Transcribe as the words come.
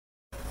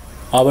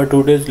Our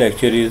today's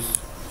lecture is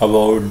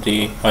about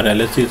the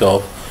analysis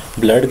of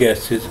blood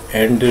gases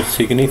and their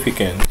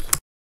significance.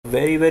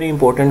 Very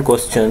important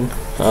question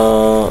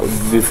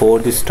before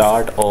the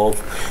start of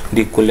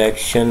the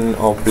collection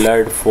of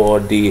blood for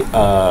the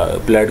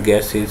blood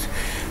gases.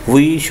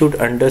 We should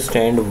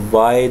understand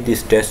why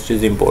this test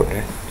is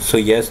important. So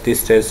yes,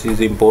 this test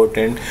is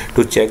important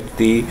to check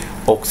the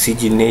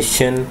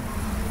oxygenation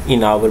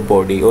in our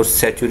body or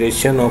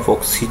saturation of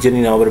oxygen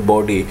in our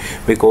body,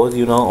 because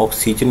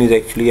oxygen is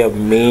actually a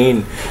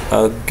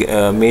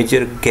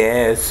major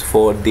gas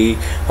for the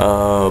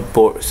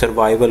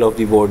survival of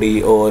the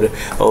body, or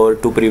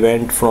to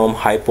prevent from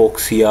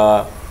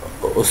hypoxia.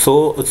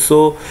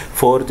 So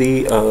for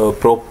the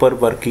proper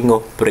working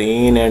of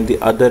brain and the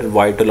other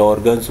vital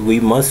organs, we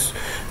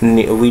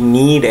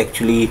need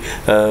actually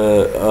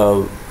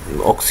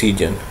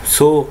oxygen.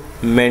 So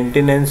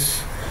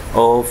maintenance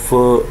of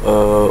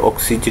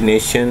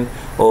oxygenation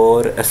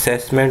or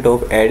assessment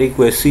of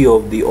adequacy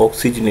of the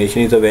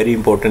oxygenation is a very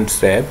important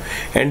step.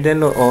 And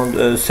then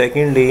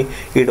secondly,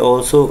 it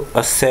also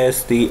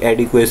assess the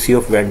adequacy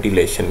of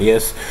ventilation.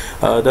 Yes,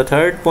 the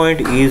third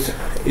point is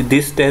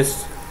this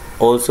test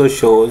also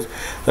shows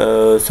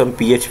some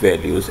pH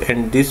values,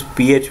 and this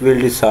pH will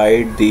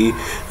decide the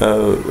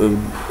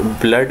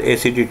blood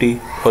acidity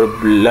or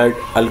blood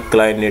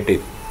alkalinity.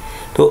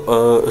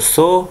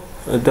 So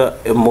the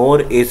more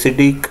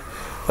acidic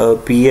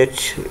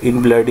pH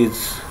in blood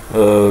is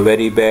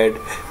very bad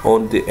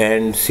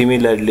and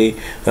similarly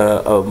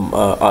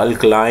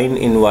alkaline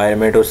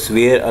environment or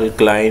severe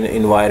alkaline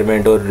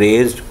environment or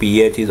raised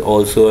pH is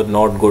also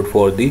not good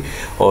for the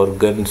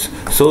organs.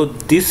 So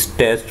this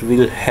test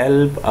will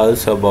help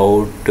us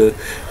about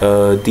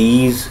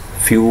these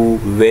few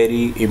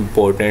very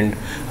important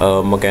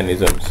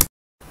mechanisms.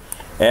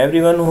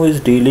 Everyone who is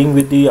dealing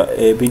with the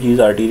ABGs,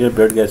 arterial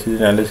blood gases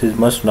analysis,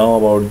 must know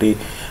about the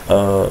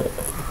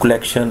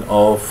collection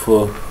of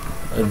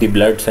the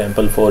blood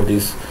sample for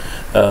this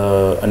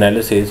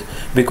analysis,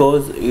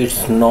 because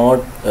it's not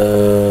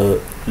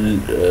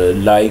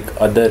like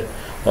other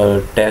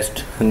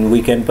tests.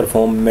 We can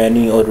perform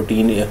many or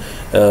routine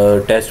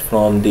tests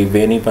from the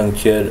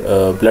venipuncture,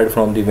 blood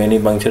from the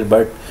venipuncture,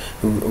 but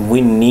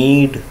we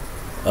need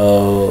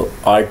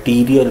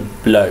arterial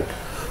blood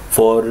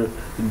for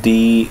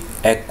the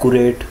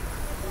accurate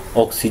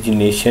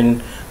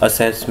oxygenation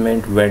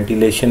assessment,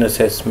 ventilation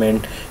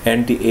assessment,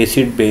 and the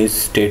acid base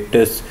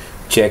status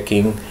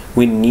checking.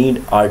 We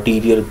need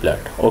arterial blood.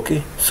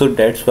 Okay, so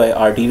that's why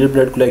arterial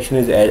blood collection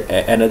is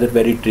another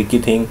very tricky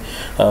thing,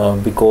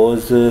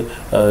 because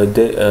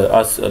there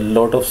are a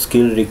lot of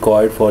skill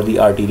required for the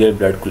arterial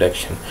blood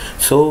collection.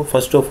 So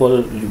first of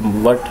all,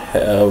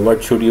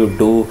 what should you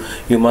do?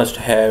 You must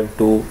have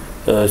to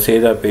say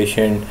the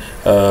patient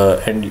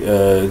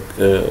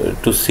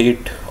to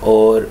sit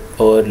or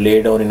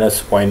lay down in a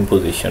supine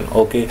position.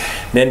 Okay,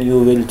 then you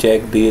will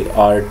check the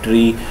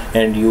artery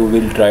and you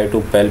will try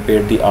to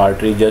palpate the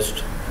artery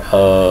just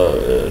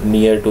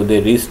near to the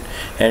wrist,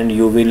 and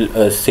you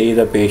will say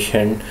the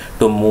patient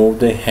to move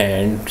the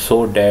hand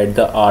so that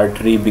the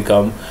artery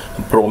become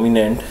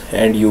prominent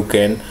and you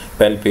can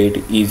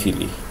palpate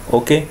easily.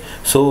 Okay,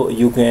 so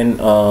you can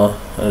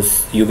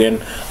ask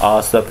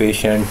the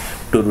patient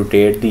to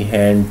rotate the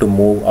hand, to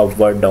move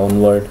upward,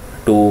 downward,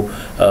 to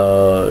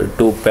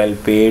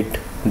palpate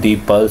the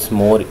pulse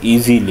more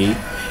easily,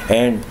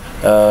 and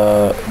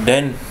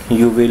then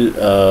you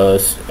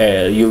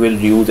will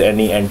use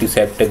any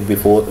antiseptic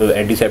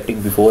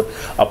before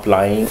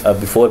applying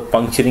before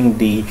puncturing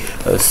the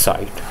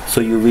site.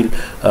 So you will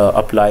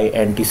apply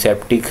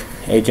antiseptic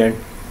agent.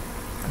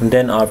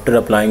 Then after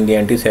applying the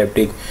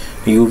antiseptic,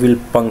 you will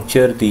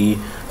puncture the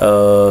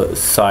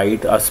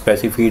site, a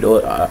specified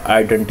or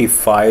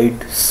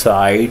identified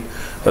site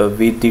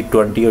with the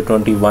 20 or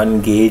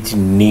 21 gauge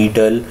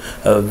needle,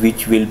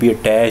 which will be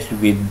attached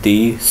with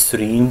the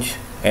syringe,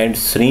 and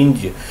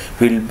syringe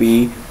will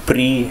be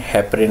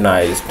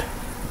pre-heparinized,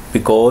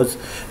 because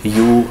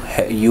you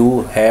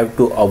have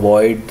to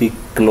avoid the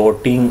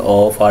clotting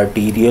of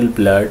arterial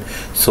blood.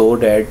 So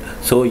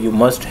you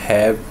must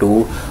have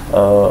to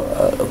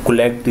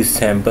collect the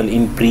sample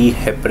in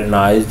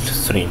pre-heparinized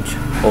syringe.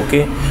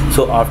 Okay,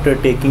 so after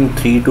taking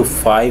 3 to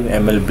 5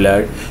 ml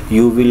blood,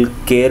 you will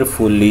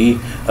carefully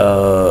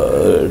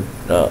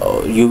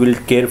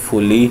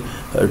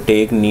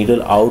take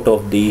needle out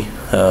of the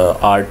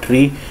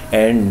artery,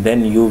 and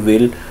then you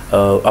will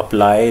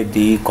apply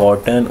the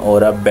cotton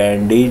or a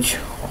bandage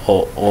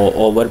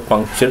over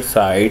puncture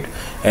site,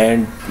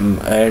 and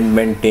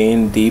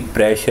maintain the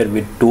pressure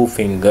with 2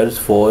 fingers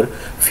for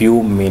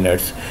few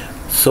minutes.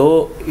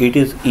 So it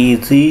is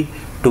easy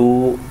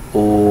to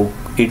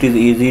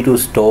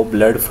stop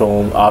blood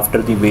from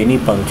after the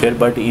venipuncture,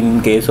 but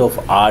in case of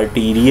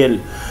arterial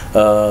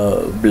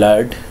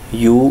blood,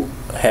 you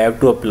have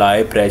to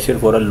apply pressure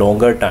for a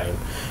longer time.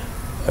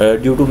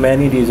 Due to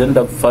many reasons.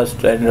 The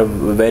first and a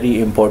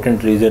very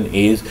important reason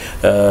is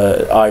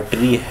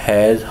artery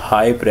has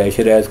high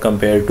pressure as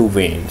compared to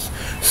veins,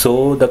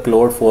 so the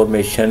clot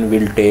formation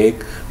will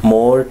take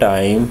more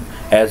time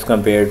as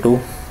compared to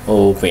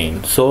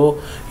vein. So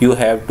you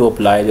have to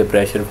apply the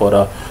pressure for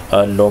a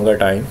longer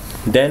time.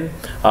 Then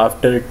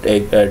after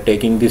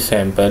taking the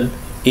sample,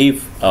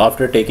 if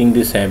after taking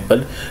the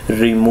sample,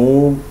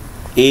 remove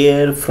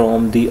air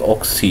from the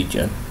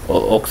oxygen,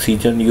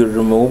 you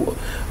remove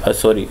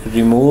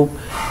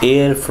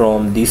air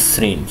from the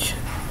syringe,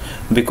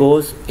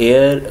 because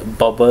air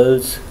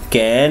bubbles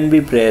can be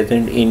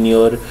present in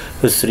your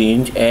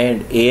syringe,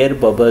 and air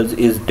bubbles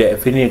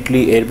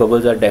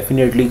are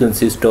definitely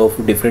consist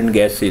of different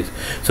gases,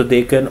 so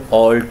they can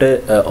alter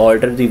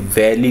the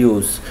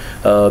values,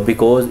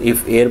 because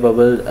if air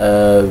bubble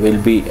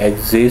will be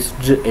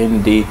exist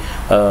in the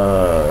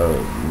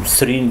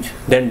syringe,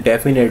 then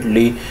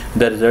definitely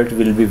the result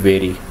will be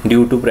vary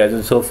due to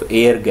presence of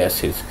air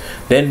gases.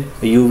 Then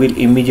you will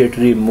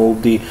immediately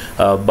remove the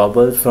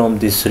bubbles from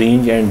the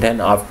syringe, and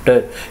then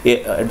after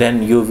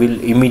then you will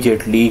immediately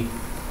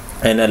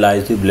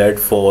analyze the blood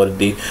for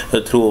the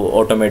through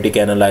automatic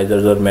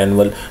analyzers or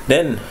manual.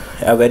 Then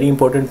a very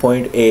important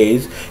point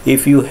is,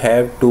 if you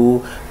have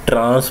to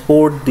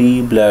transport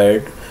the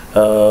blood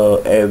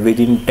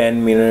within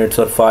 10 minutes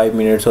or 5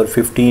 minutes or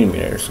 15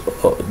 minutes,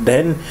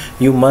 then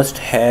you must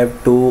have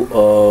to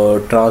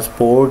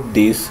transport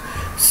this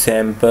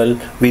sample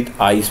with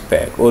ice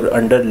pack or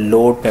under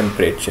low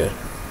temperature,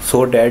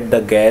 so that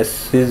the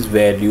gases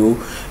value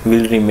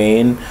will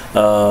remain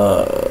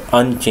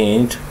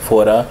unchanged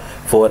for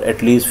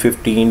at least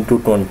 15 to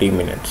 20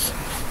 minutes.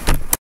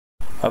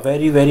 A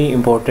very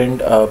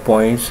important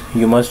points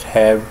you must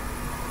have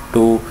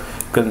to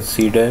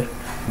consider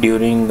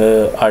during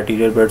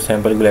arterial blood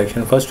sample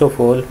collection. First of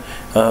all,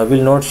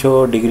 will not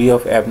show degree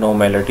of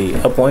abnormality.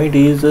 A point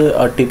is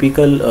a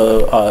typical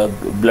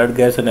blood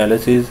gas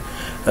analysis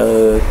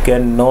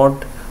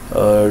cannot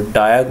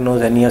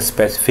diagnose any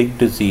specific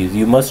disease.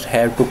 You must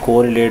have to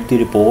correlate the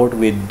report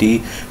with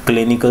the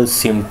clinical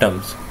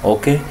symptoms.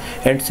 Okay,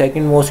 and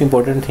second most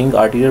important thing,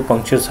 arterial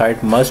puncture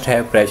site must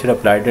have pressure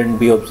applied and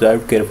be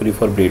observed carefully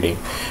for bleeding.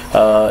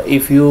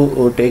 If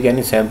you take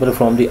any sample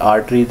from the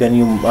artery, then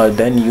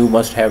you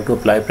must have to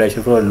apply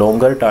pressure for a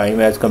longer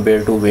time as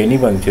compared to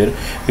venipuncture,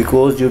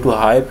 because due to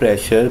high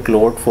pressure,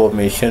 clot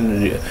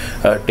formation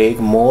take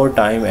more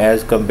time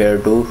as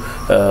compared to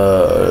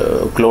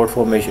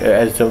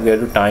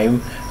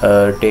time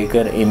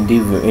taken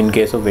in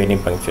case of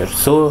venipuncture.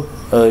 So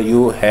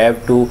you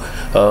have to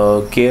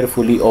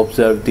carefully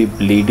observe the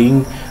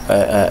bleeding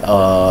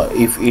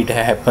if it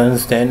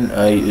happens. Then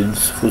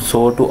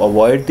so to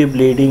avoid the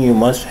bleeding, you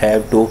must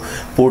have to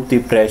put the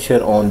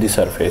pressure on the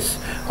surface,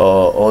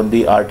 on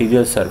the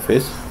arterial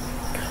surface.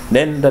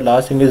 Then the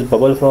last thing is,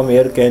 bubble from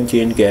air can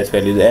change gas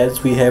values.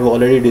 As we have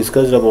already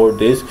discussed about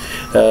this,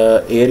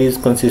 air is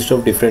consist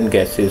of different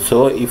gases.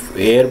 So if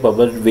air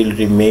bubble will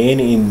remain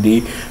in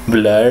the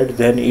blood,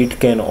 then it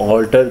can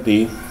alter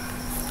the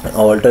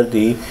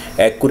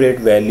accurate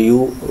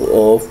value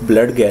of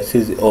blood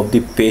gases of the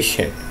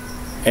patient.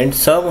 And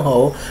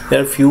somehow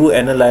there are few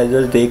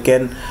analyzers, they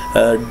can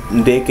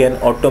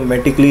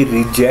automatically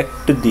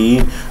reject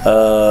the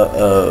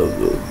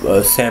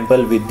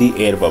sample with the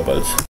air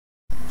bubbles.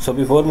 So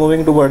before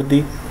moving toward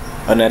the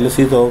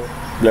analysis of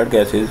blood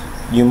gases,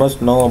 you must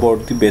know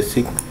about the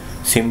basic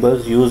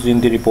symbols used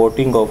in the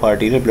reporting of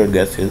arterial blood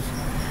gases.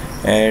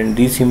 And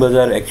these symbols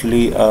are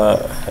actually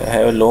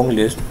have a long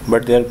list,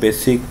 but they are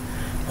basic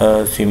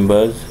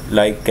symbols,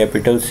 like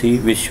capital C,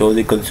 which shows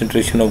the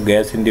concentration of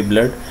gas in the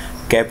blood.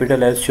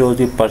 Capital S shows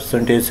the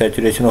percentage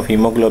saturation of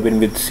hemoglobin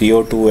with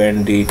CO2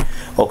 and the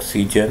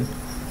oxygen.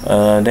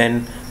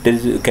 Then there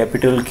is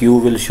capital Q,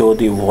 will show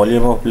the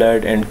volume of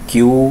blood, and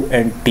Q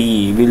and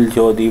T will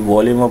show the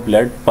volume of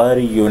blood per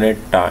unit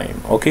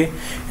time. Okay,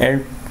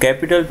 and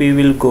capital P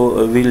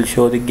will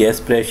show the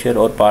gas pressure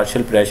or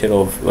partial pressure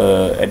of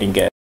any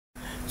gas.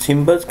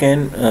 Symbols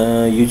can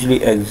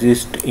usually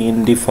exist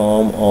in the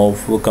form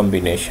of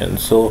combination,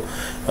 so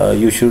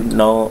you should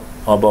know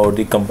about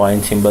the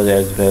combined symbols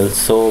as well.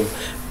 So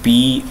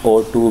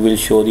PO2 will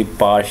show the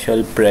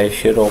partial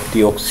pressure of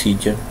the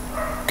oxygen.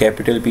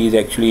 Capital P is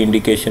actually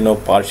indication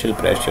of partial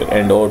pressure,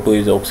 and O2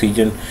 is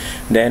oxygen.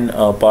 Then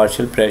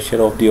partial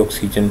pressure of the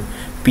oxygen.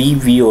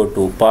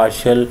 PVO2,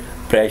 partial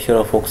pressure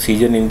of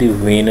oxygen in the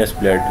venous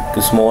blood.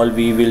 Small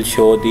v will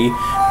show the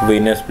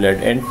venous blood.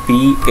 And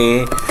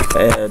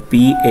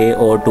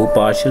PaO2,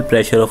 partial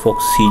pressure of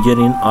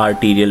oxygen in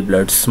arterial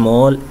blood.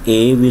 Small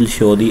a will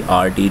show the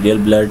arterial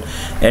blood.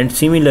 And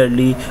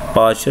similarly,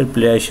 partial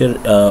pressure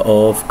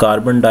of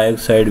carbon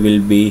dioxide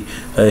will be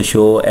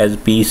show as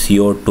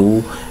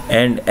PCO2,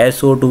 and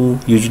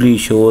SO2 usually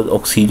shows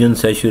oxygen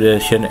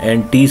saturation,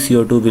 and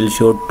TCO2 will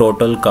show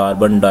total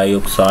carbon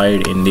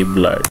dioxide in the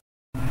blood.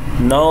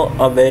 Now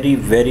a very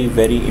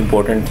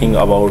important thing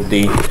about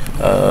the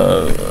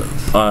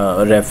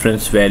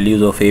reference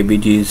values of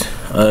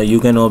ABGs. You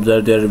can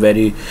observe there are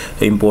very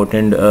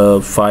important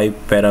 5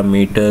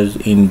 parameters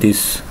in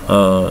this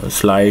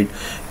slide.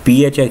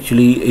 pH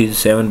actually is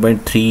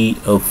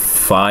 7.35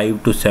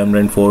 7.5 to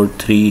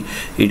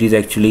 7.43. It is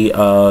actually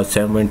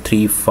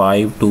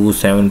 7.35 to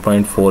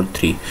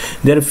 7.43.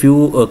 There are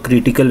few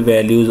critical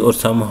values, or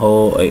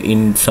somehow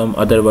in some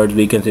other words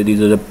we can say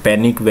these are the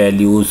panic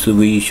values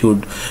we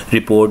should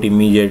report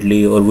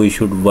immediately, or we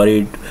should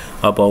worry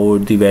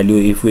about the value.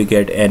 If we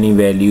get any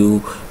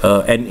value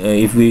and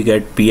if we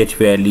get pH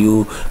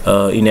value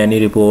in any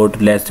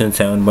report less than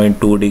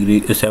 7.2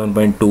 degree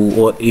 7.2,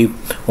 or if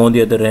on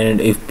the other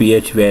hand if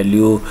pH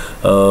value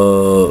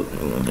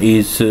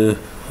is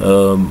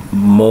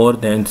more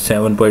than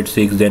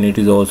 7.6, then it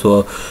is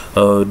also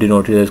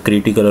denoted as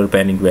critical or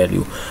panic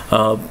value.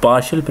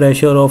 Partial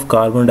pressure of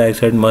carbon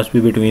dioxide must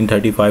be between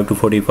 35 to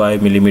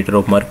 45 millimeter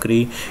of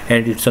mercury,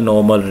 and it's a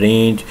normal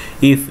range.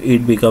 If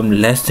it becomes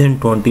less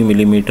than 20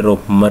 millimeter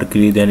of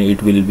mercury, then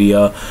it will be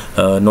a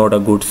not a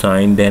good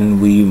sign.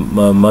 Then we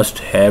must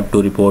have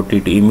to report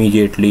it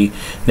immediately.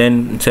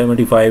 Then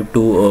 75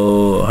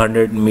 to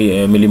 100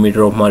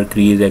 millimeter of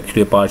mercury is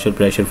actually a partial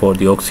pressure for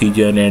the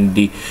oxygen, and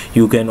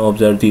you can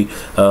observe the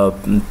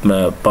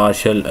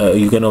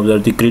you can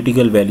observe the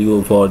critical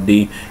value for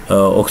the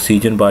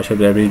oxygen partial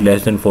pressure is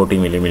less than 40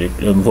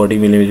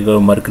 millimeter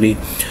of mercury.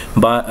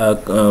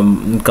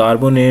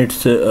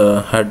 Carbonates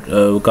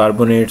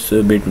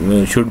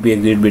should be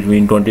exit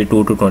between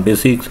 22 to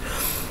 26.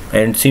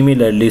 And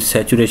similarly,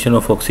 saturation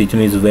of oxygen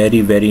is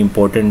very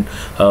important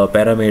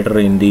parameter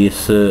in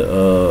this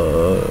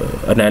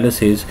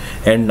analysis,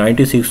 and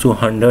 96 to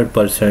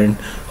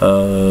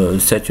 100%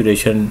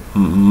 saturation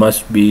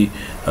must be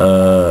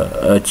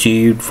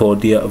achieved for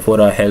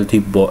a healthy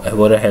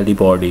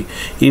body.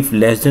 If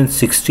less than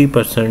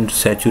 60%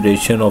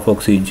 saturation of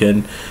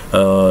oxygen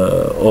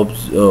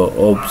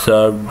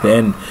observed,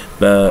 then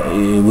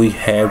we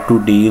have to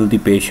deal the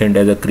patient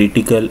as a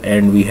critical,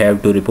 and we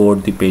have to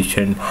report the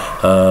patient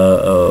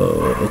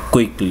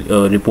quickly,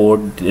 report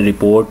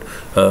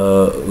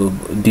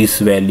this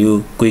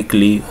value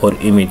quickly or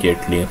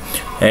immediately.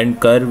 And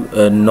curve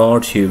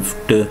node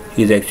shift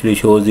is actually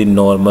shows the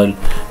normal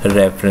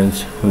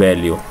reference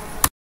value.